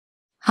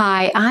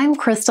Hi, I'm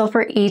Crystal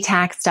for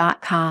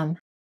eTax.com.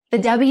 The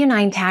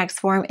W-9 tax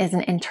form is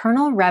an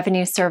Internal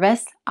Revenue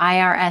Service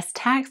 (IRS)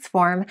 tax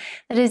form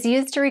that is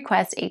used to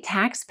request a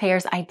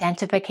taxpayer's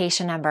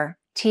identification number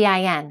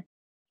 (TIN)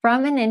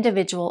 from an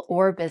individual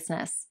or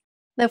business.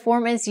 The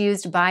form is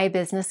used by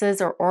businesses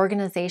or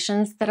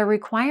organizations that are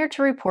required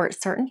to report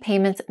certain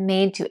payments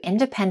made to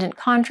independent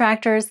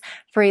contractors,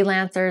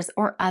 freelancers,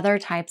 or other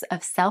types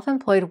of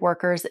self-employed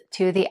workers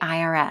to the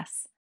IRS.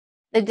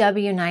 The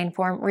W-9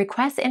 form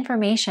requests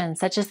information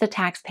such as the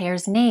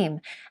taxpayer's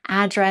name,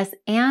 address,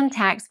 and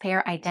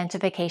taxpayer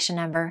identification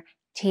number,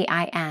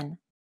 TIN.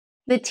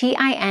 The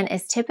TIN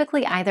is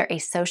typically either a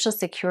Social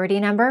Security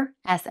number,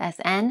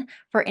 SSN,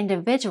 for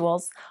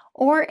individuals,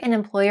 or an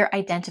Employer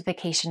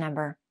Identification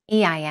Number,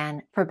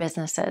 EIN, for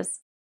businesses.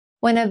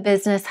 When a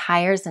business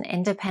hires an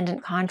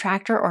independent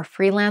contractor or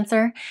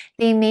freelancer,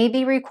 they may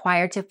be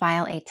required to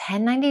file a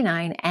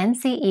 1099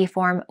 NCE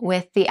form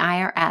with the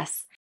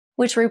IRS,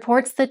 which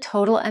reports the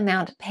total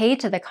amount paid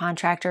to the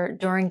contractor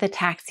during the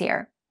tax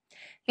year.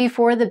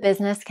 Before the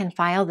business can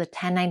file the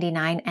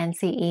 1099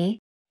 NCE,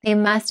 they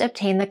must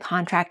obtain the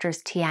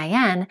contractor's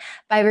TIN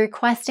by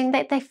requesting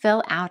that they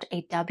fill out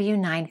a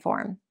W-9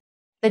 form.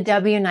 The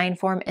W-9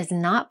 form is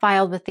not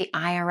filed with the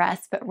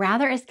IRS, but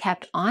rather is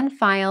kept on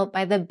file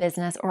by the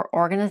business or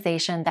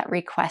organization that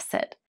requests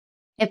it.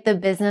 If the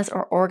business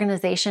or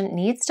organization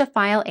needs to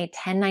file a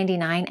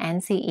 1099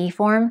 NCE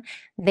form,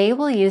 they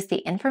will use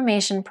the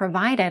information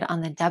provided on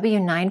the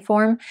W-9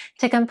 form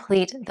to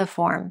complete the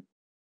form.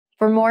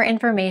 For more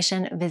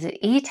information, visit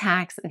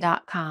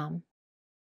eTax.com.